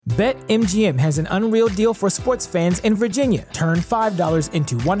BetMGM has an unreal deal for sports fans in Virginia. Turn $5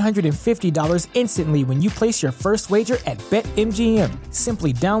 into $150 instantly when you place your first wager at BetMGM.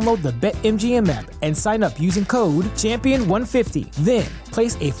 Simply download the BetMGM app and sign up using code Champion150. Then,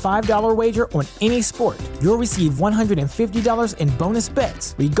 place a $5 wager on any sport. You'll receive $150 in bonus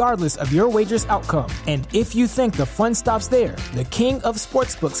bets, regardless of your wager's outcome. And if you think the fun stops there, the King of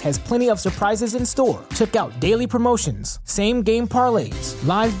Sportsbooks has plenty of surprises in store. Check out daily promotions, same-game parlays,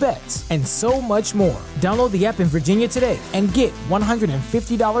 live bets, and so much more. Download the app in Virginia today and get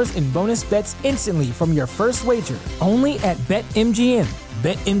 $150 in bonus bets instantly from your first wager. Only at BetMGM.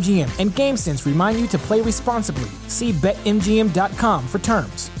 BetMGM and GameSense remind you to play responsibly. See BetMGM.com for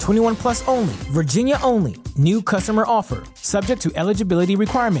terms. 21 plus only. Virginia only. New customer offer. Subject to eligibility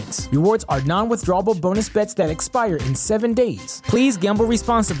requirements. Rewards are non-withdrawable bonus bets that expire in 7 days. Please gamble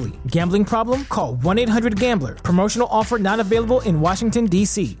responsibly. Gambling problem? Call 1-800-GAMBLER. Promotional offer not available in Washington,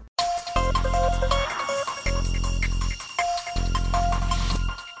 D.C.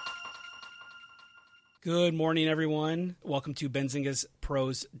 Good morning, everyone. Welcome to Benzinga's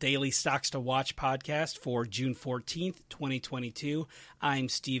Pros Daily Stocks to Watch podcast for June 14th, 2022. I'm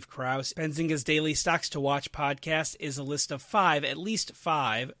Steve Krause. Benzinga's Daily Stocks to Watch podcast is a list of at least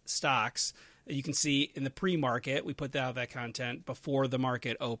five stocks that you can see in the pre-market. We put out that content before the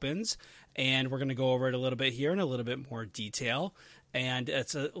market opens, and we're going to go over it a little bit here in a little bit more detail. And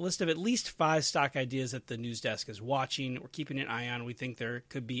it's a list of at least five stock ideas that the news desk is watching. We're keeping an eye on. We think there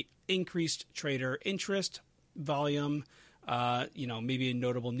could be increased trader interest, volume, maybe a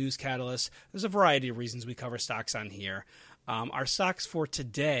notable news catalyst. There's a variety of reasons we cover stocks on here. Our stocks for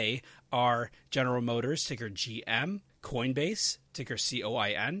today are General Motors, ticker GM, Coinbase, ticker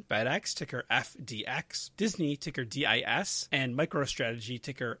COIN, FedEx, ticker FDX, Disney, ticker DIS, and MicroStrategy,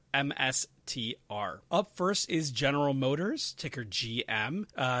 ticker MSTR. Up first is General Motors, ticker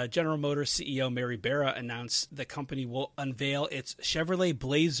GM. General Motors CEO Mary Barra announced the company will unveil its Chevrolet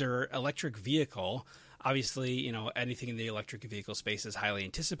Blazer electric vehicle. Obviously, anything in the electric vehicle space is highly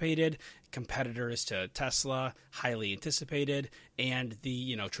anticipated. Competitors to Tesla, highly anticipated. And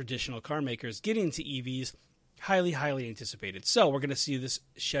the, traditional car makers getting into EVs, highly, highly anticipated. So we're going to see this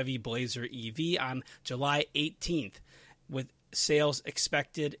Chevy Blazer EV on July 18th with sales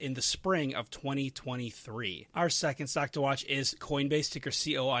expected in the spring of 2023. Our second stock to watch is Coinbase, ticker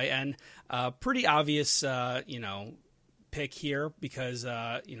COIN. Pretty obvious, pick here because,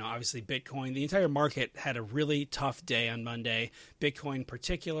 obviously Bitcoin, the entire market had a really tough day on Monday. Bitcoin in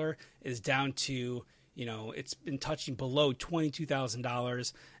particular is down to, it's been touching below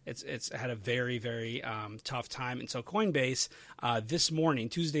 $22,000. It's had a very, very tough time. And so Coinbase this morning,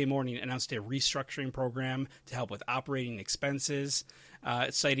 Tuesday morning, announced a restructuring program to help with operating expenses,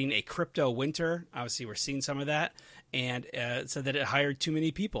 citing a crypto winter. Obviously, we're seeing some of that. And said that it hired too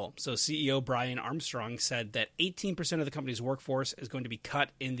many people. So CEO Brian Armstrong said that 18% of the company's workforce is going to be cut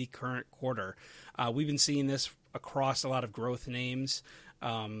in the current quarter. We've been seeing this across a lot of growth names,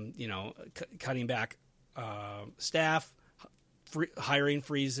 cutting back staff, hiring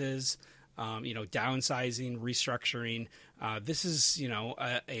freezes, downsizing, restructuring. This is,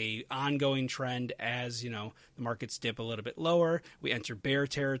 a ongoing trend as, the markets dip a little bit lower. We enter bear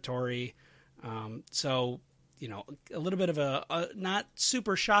territory. A little bit of a not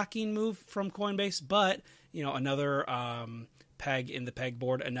super shocking move from Coinbase, but, another peg in the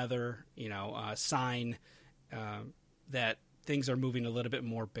pegboard, another, sign that things are moving a little bit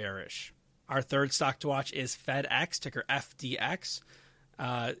more bearish. Our third stock to watch is FedEx, ticker FDX,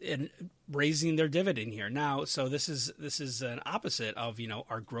 and raising their dividend here. Now, so this is an opposite of,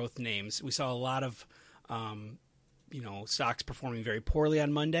 our growth names. We saw a lot of, stocks performing very poorly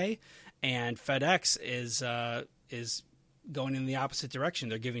on Monday. And FedEx is going in the opposite direction.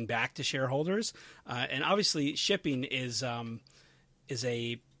 They're giving back to shareholders, and obviously shipping is going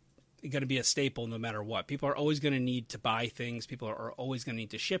to be a staple no matter what. People are always going to need to buy things. People are always going to need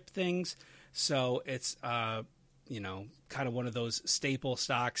to ship things. So it's kind of one of those staple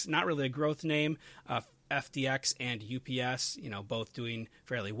stocks. Not really a growth name. FDX and UPS, both doing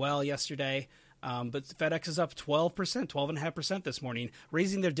fairly well yesterday. But FedEx is up 12.5% this morning,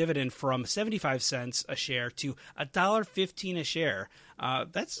 raising their dividend from 75 cents a share to $1.15 a share.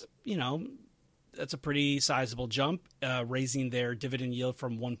 That's a pretty sizable jump, raising their dividend yield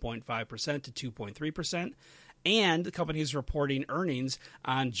from 1.5% to 2.3%. And the company is reporting earnings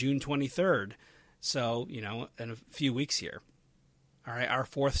on June 23rd. So, in a few weeks here. All right, our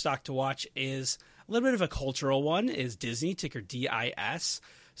fourth stock to watch is a little bit of a cultural one, is Disney, ticker DIS.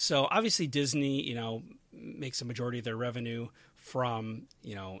 So obviously Disney, makes a majority of their revenue from,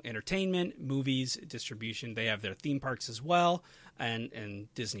 entertainment, movies, distribution. They have their theme parks as well, and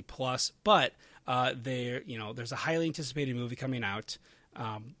Disney Plus. But there's a highly anticipated movie coming out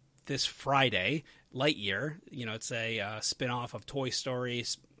this Friday, Lightyear. It's a spin-off of Toy Story.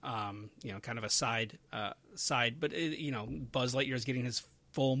 Kind of a side, but Buzz Lightyear is getting his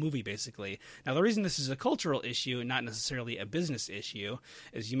full movie, basically. Now, the reason this is a cultural issue and not necessarily a business issue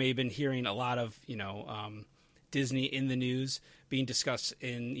is you may have been hearing a lot of, Disney in the news being discussed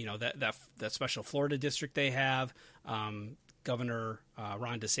in, that special Florida district they have. Governor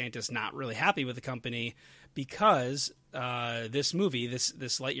Ron DeSantis not really happy with the company because this movie, this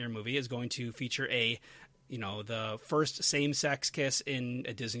Lightyear movie, is going to feature the first same-sex kiss in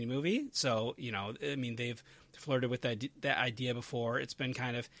a Disney movie. So, they've flirted with that idea before. It's been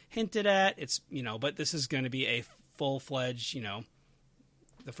kind of hinted at. But this is going to be a full-fledged,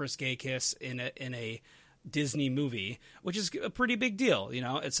 the first gay kiss in a Disney movie, which is a pretty big deal.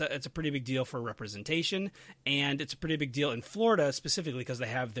 It's a pretty big deal for representation, and it's a pretty big deal in Florida specifically because they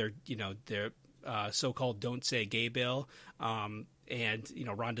have their so-called "Don't Say Gay" bill. And,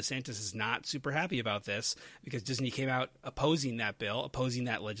 Ron DeSantis is not super happy about this because Disney came out opposing that bill, opposing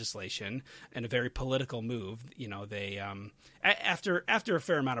that legislation, and a very political move. They after a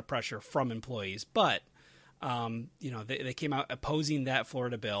fair amount of pressure from employees, but they came out opposing that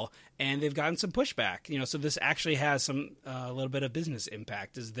Florida bill, and they've gotten some pushback. So this actually has a little bit of business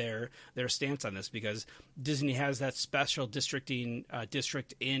impact is their stance on this, because Disney has that special district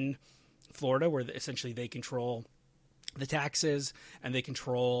in Florida where essentially they control the taxes and they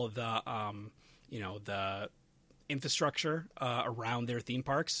control the infrastructure around their theme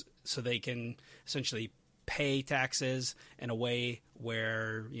parks, so they can essentially pay taxes in a way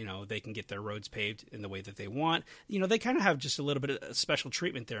where they can get their roads paved in the way that they want. They kind of have just a little bit of special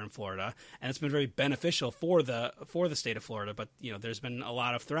treatment there in Florida, and it's been very beneficial for the state of Florida. But there's been a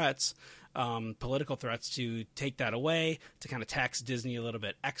lot of threats, political threats, to take that away, to kind of tax Disney a little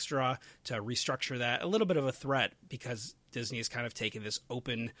bit extra, to restructure that. A little bit of a threat because Disney has kind of taken this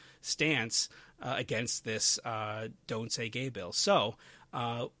open stance against this "Don't Say Gay" bill. So,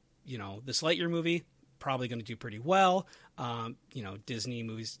 this Lightyear movie probably going to do pretty well. Disney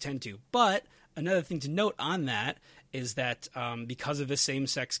movies tend to. But another thing to note on that is that because of this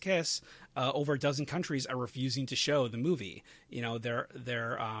same-sex kiss, over a dozen countries are refusing to show the movie. There's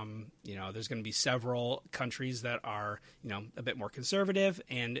going to be several countries that are, a bit more conservative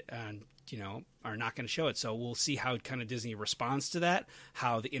and are not going to show it. So we'll see how kind of Disney responds to that,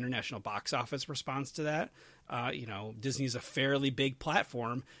 how the international box office responds to that. Disney is a fairly big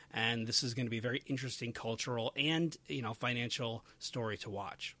platform, and this is going to be a very interesting cultural and, financial story to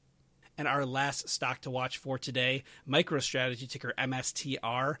watch. And our last stock to watch for today, MicroStrategy, ticker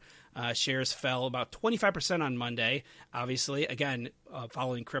MSTR. Shares fell about 25% on Monday. Obviously, again,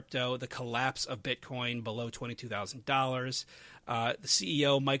 following crypto, the collapse of Bitcoin below $22,000. The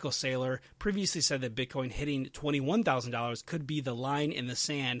CEO, Michael Saylor, previously said that Bitcoin hitting $21,000 could be the line in the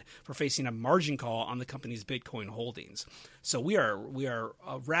sand for facing a margin call on the company's Bitcoin holdings. So we are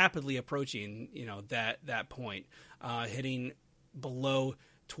rapidly approaching, that point, hitting below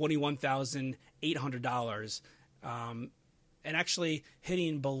 $21,800, and actually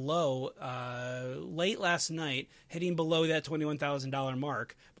hitting below late last night, hitting below that $21,000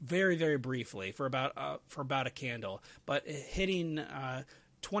 mark very, very briefly for about a candle, but hitting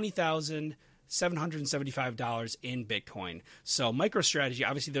 $20,775 in Bitcoin. So MicroStrategy,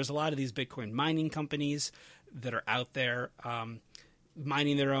 obviously, there's a lot of these Bitcoin mining companies that are out there.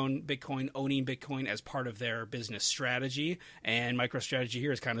 Mining their own Bitcoin, owning Bitcoin as part of their business strategy. And MicroStrategy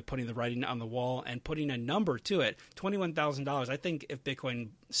here is kind of putting the writing on the wall and putting a number to it, $21,000. I think if Bitcoin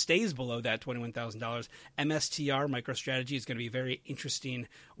stays below that $21,000, MSTR, MicroStrategy, is going to be a very interesting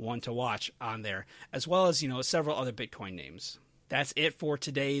one to watch on there, as well as, several other Bitcoin names. That's it for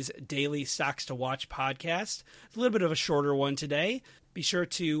today's Daily Stocks to Watch podcast. It's a little bit of a shorter one today. Be sure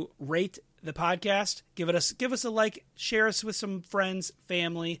to rate the podcast, give us a like, share us with some friends,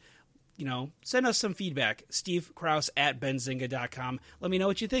 family, send us some feedback. Steve Krause at benzinga.com. Let me know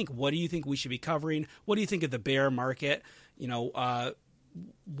what you think. What do you think we should be covering? What do you think of the bear market? Where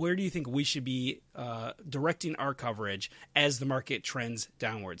do you think we should be directing our coverage as the market trends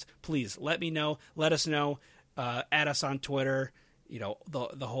downwards? Please let me know. Let us know. Add us on Twitter, the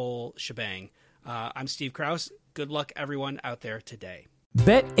whole shebang. I'm Steve Krause. Good luck, everyone out there today.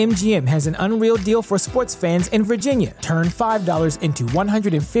 BetMGM has an unreal deal for sports fans in Virginia. Turn $5 into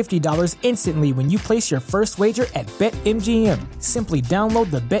 $150 instantly when you place your first wager at BetMGM. Simply download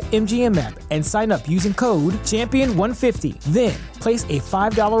the BetMGM app and sign up using code Champion150. Then Place a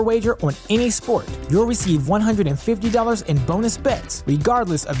 $5 wager on any sport. You'll receive $150 in bonus bets,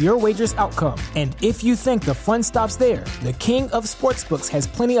 regardless of your wager's outcome. And if you think the fun stops there, the King of Sportsbooks has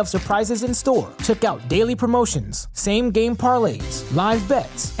plenty of surprises in store. Check out daily promotions, same-game parlays, live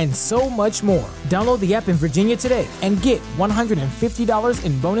bets, and so much more. Download the app in Virginia today and get $150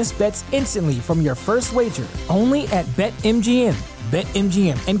 in bonus bets instantly from your first wager. Only at BetMGM.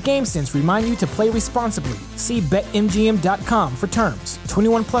 BetMGM and GameSense remind you to play responsibly. See BetMGM.com for terms.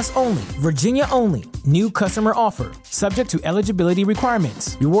 21 plus only. Virginia only. New customer offer. Subject to eligibility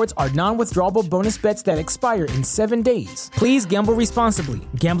requirements. Rewards are non-withdrawable bonus bets that expire in 7 days. Please gamble responsibly.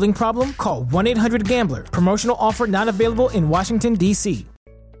 Gambling problem? Call 1-800-GAMBLER. Promotional offer not available in Washington, D.C.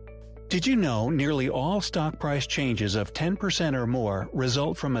 Did you know nearly all stock price changes of 10% or more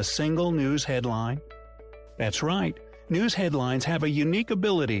result from a single news headline? That's right. News headlines have a unique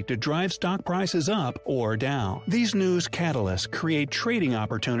ability to drive stock prices up or down. These news catalysts create trading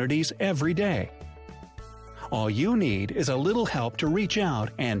opportunities every day. All you need is a little help to reach out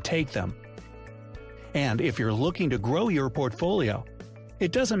and take them. And if you're looking to grow your portfolio,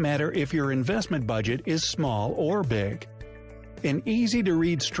 it doesn't matter if your investment budget is small or big. An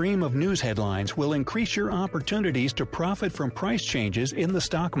easy-to-read stream of news headlines will increase your opportunities to profit from price changes in the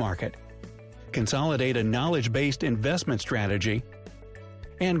stock market, consolidate a knowledge-based investment strategy,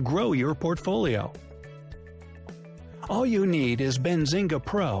 and grow your portfolio. All you need is Benzinga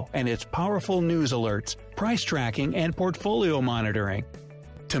Pro and its powerful news alerts, price tracking, and portfolio monitoring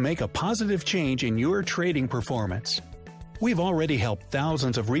to make a positive change in your trading performance. We've already helped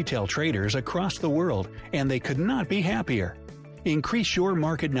thousands of retail traders across the world, and they could not be happier. Increase your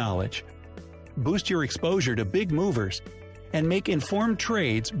market knowledge, boost your exposure to big movers, and make informed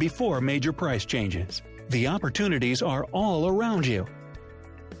trades before major price changes. The opportunities are all around you.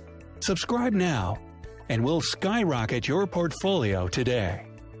 Subscribe now, and we'll skyrocket your portfolio today.